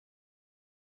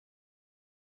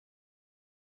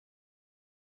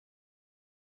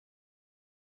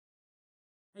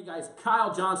Hey guys,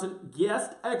 Kyle Johnson,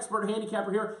 guest expert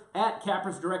handicapper here at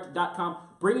cappersdirect.com,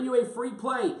 bringing you a free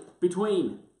play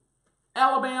between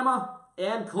Alabama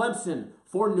and Clemson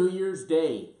for New Year's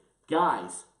Day.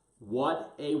 Guys,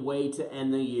 what a way to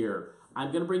end the year.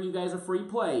 I'm going to bring you guys a free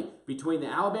play between the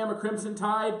Alabama Crimson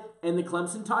Tide and the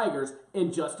Clemson Tigers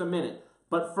in just a minute.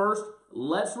 But first,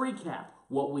 let's recap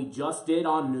what we just did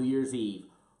on New Year's Eve.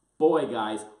 Boy,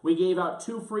 guys, we gave out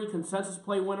 2 free consensus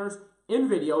play winners in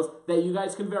videos that you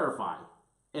guys can verify.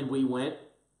 And we went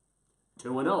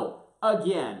 2-0.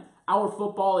 Again, our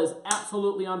football is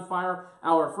absolutely on fire.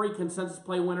 Our free consensus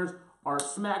play winners are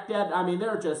smack dead. I mean,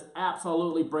 they're just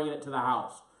absolutely bringing it to the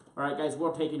house. All right, guys,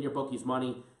 we're taking your bookies'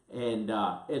 money, and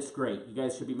it's great. You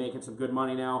guys should be making some good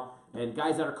money now. And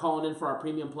guys that are calling in for our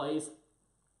premium plays,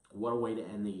 what a way to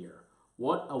end the year.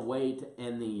 What a way to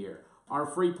end the year. Our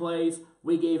free plays,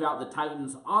 we gave out the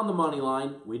Titans on the money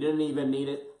line. We didn't even need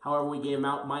it. However, we gave them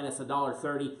out minus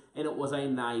 $1.30, and it was a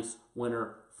nice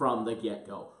winner from the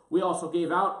get-go. We also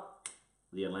gave out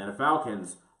the Atlanta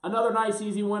Falcons. Another nice,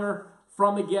 easy winner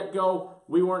from the get-go.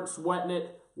 We weren't sweating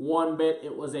it one bit.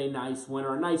 It was a nice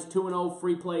winner, a nice 2-0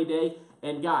 free play day.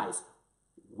 And guys,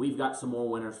 we've got some more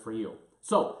winners for you.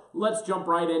 So let's jump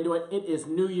right into it. It is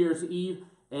New Year's Eve.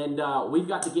 And we've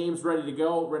got the games ready to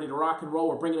go, ready to rock and roll.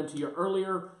 We're bringing them to you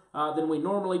earlier than we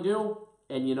normally do.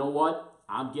 And you know what?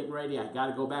 I'm getting ready. I got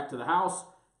to go back to the house.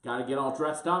 Got to get all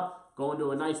dressed up. Going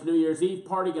to a nice New Year's Eve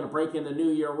party. Going to break in the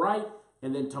new year right.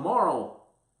 And then tomorrow,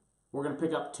 we're going to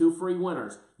pick up 2 free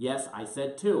winners. Yes, I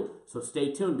said 2. So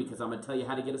stay tuned because I'm going to tell you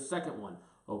how to get a second one.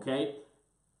 Okay?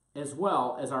 As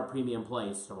well as our premium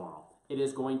plays tomorrow. It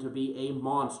is going to be a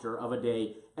monster of a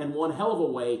day and one hell of a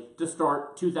way to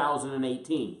start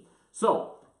 2018.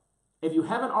 So, if you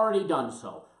haven't already done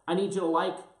so, I need you to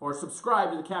like or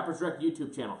subscribe to the Cappers Direct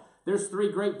YouTube channel. There's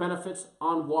 3 great benefits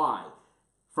on why.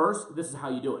 First, this is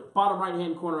how you do it. Bottom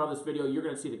right-hand corner of this video, you're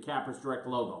going to see the Cappers Direct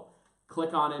logo.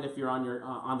 Click on it if you're on your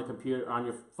on the computer, on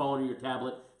your phone or your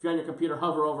tablet. If you're on your computer,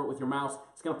 hover over it with your mouse.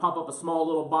 It's going to pop up a small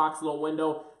little box, little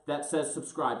window that says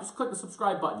subscribe. Just click the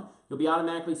subscribe button. You'll be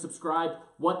automatically subscribed.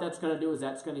 What that's going to do is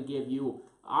that's going to give you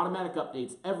automatic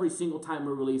updates every single time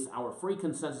we release our free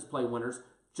consensus play winners,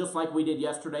 just like we did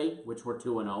yesterday, which were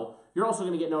 2-0. You're also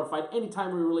going to get notified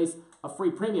anytime we release a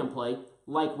free premium play,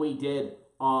 like we did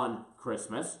on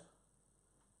Christmas.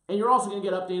 And you're also going to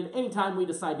get updated anytime we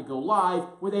decide to go live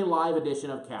with a live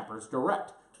edition of Cappers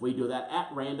Direct. We do that at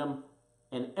random,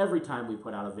 and every time we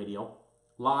put out a video,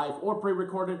 live or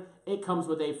pre-recorded, it comes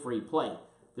with a free play.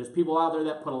 There's people out there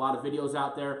that put a lot of videos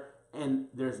out there, and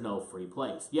there's no free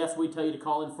plays. Yes, we tell you to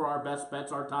call in for our best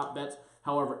bets, our top bets.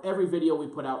 However, every video we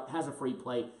put out has a free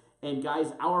play. And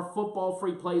guys, our football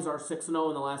free plays are 6-0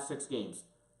 in the last 6 games.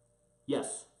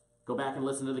 Yes, go back and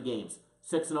listen to the games.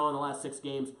 6-0 in the last 6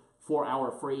 games for our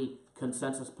free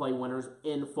consensus play winners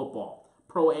in football,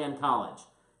 pro and college.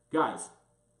 Guys,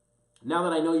 now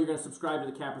that I know you're going to subscribe to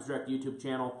the Cappers Direct YouTube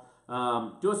channel,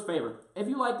 do us a favor. If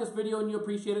you like this video and you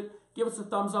appreciate it, give us a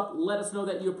thumbs up. Let us know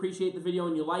that you appreciate the video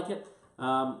and you like it.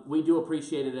 We do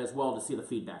appreciate it as well to see the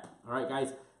feedback. All right,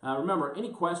 guys. Remember, any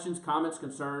questions, comments,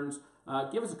 concerns,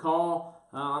 give us a call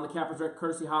on the Cappers Direct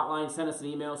courtesy hotline. Send us an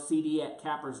email,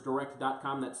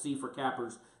 cd@cappersdirect.com. That's C for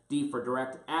Cappers, D for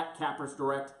Direct, at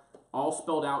cappersdirect, all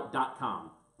spelled out,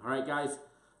 .com. All right, guys.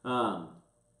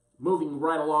 Moving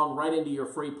right along, right into your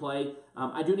free play.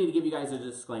 I do need to give you guys a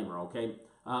disclaimer, okay?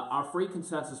 Our free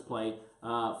consensus play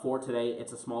for today,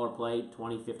 it's a smaller play,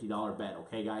 $20, $50 bet,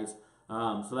 okay, guys?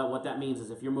 So that what that means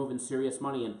is if you're moving serious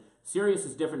money, and serious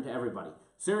is different to everybody.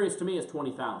 Serious to me is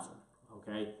 20,000,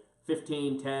 okay?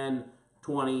 15, 10,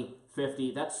 20,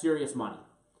 50, that's serious money.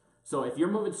 So if you're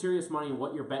moving serious money and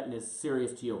what you're betting is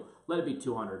serious to you, let it be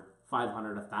 200,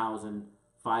 500, 1,000,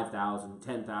 5,000,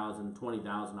 10,000,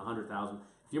 20,000, 100,000.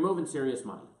 If you're moving serious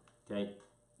money, okay,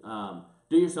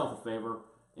 do yourself a favor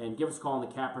and give us a call on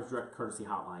the Cappers Direct courtesy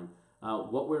hotline.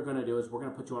 What we're going to do is we're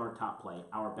going to put you on our top play,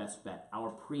 our best bet, our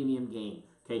premium game,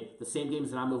 okay, the same games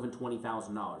that I'm moving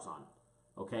 $20,000 on,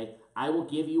 okay? I will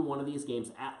give you one of these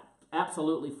games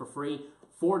absolutely for free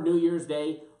for New Year's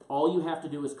Day. All you have to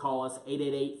do is call us,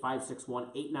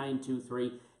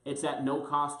 888-561-8923. It's at no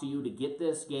cost to you to get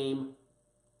this game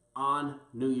on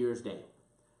New Year's Day.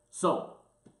 So,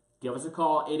 give us a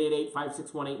call,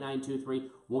 888-561-8923.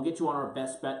 We'll get you on our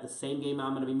best bet, the same game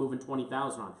I'm going to be moving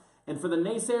 $20,000 on. And for the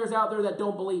naysayers out there that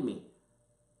don't believe me,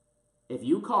 if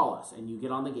you call us and you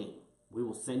get on the game, we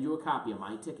will send you a copy of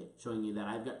my ticket showing you that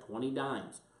I've got 20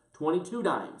 dimes, 22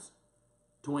 dimes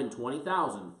to win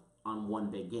 $20,000 on one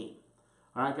big game.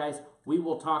 All right, guys, we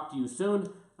will talk to you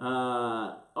soon.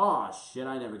 Oh, shit,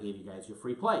 I never gave you guys your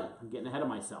free play. I'm getting ahead of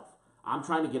myself. I'm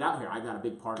trying to get out here. I got a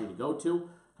big party to go to.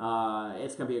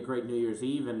 It's going to be a great New Year's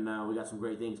Eve, and we got some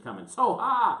great things coming. So,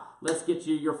 let's get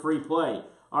you your free play.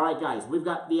 All right, guys, we've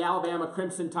got the Alabama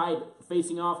Crimson Tide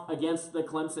facing off against the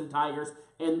Clemson Tigers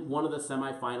in one of the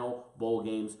semifinal bowl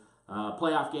games,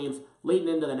 playoff games, leading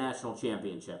into the national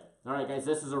championship. All right, guys,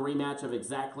 this is a rematch of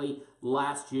exactly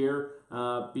last year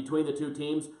between the two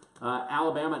teams.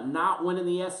 Alabama not winning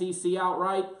the SEC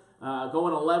outright,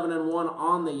 going 11-1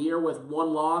 on the year with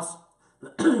one loss.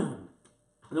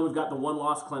 And then we've got the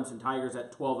one-loss Clemson Tigers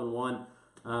at 12-1.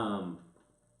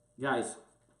 Guys,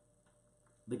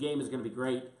 the game is going to be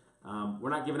great. We're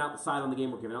not giving out the side on the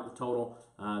game. We're giving out the total.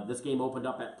 This game opened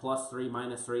up at +3,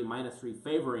 -3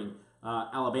 favoring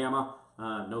Alabama.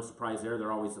 No surprise there.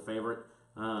 They're always the favorite.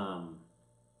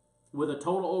 With a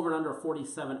total over and under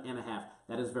 47.5.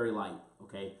 That is very light,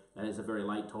 okay? That is a very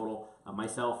light total.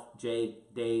 Myself, Jay,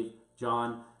 Dave,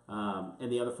 John,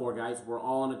 and the other four guys, we're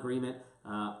all in agreement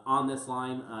on this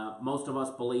line. Most of us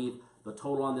believe the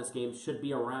total on this game should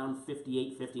be around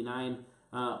 58, 59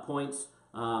 points.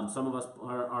 Some of us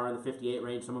are in the 58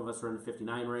 range. Some of us are in the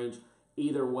 59 range.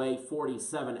 Either way,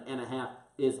 47.5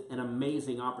 is an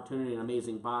amazing opportunity, an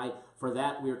amazing buy. For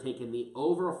that, we are taking the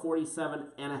over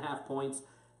 47.5 points.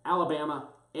 Alabama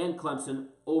and Clemson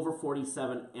over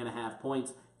 47.5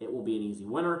 points. It will be an easy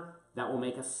winner. That will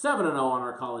make us 7-0 on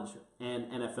our college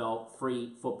and NFL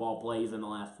free football plays in the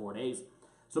last 4 days.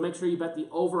 So make sure you bet the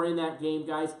over in that game,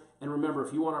 guys. And remember,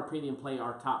 if you want our premium play,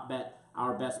 our top bet,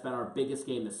 our best bet, our biggest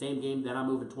game, the same game that I'm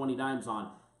moving 20 dimes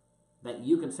on, that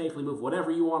you can safely move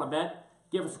whatever you want to bet,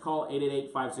 give us a call,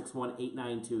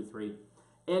 888-561-8923.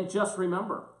 And just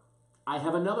remember, I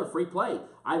have another free play.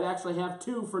 I actually have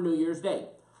two for New Year's Day.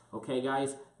 Okay,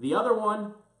 guys, the other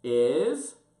one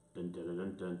is, dun, dun,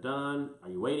 dun, dun, dun. Are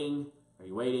you waiting? Are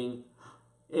you waiting?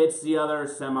 It's the other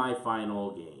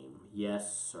semifinal game.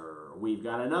 Yes, sir. We've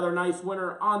got another nice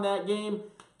winner on that game.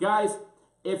 Guys,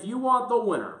 if you want the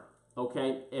winner,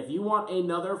 okay, if you want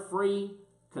another free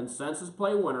consensus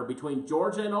play winner between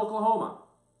Georgia and Oklahoma,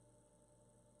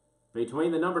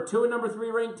 between the number 2 and number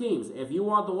 3 ranked teams, if you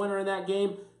want the winner in that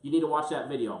game, you need to watch that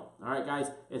video. All right,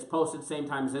 guys, it's posted same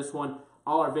time as this one.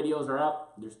 All our videos are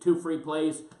up. There's 2 free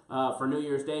plays for New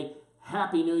Year's Day.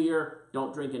 Happy New Year.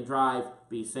 Don't drink and drive.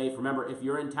 Be safe. Remember, if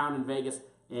you're in town in Vegas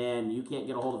and you can't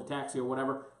get a hold of a taxi or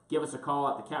whatever, give us a call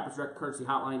at the Cappers Direct Courtesy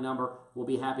Hotline number. We'll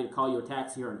be happy to call you a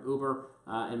taxi or an Uber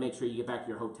and make sure you get back to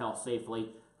your hotel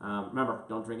safely. Remember,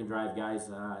 don't drink and drive, guys.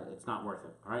 It's not worth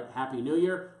it. All right, Happy New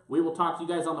Year. We will talk to you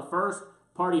guys on the 1st.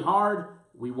 Party hard.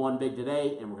 We won big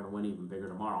today, and we're going to win even bigger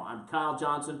tomorrow. I'm Kyle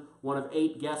Johnson, one of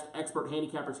 8 guest expert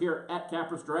handicappers here at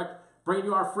Cappers Direct, bringing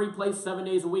you our free plays 7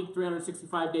 days a week,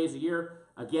 365 days a year.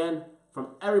 Again,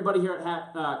 from everybody here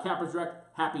at Cappers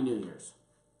Direct, Happy New Year's.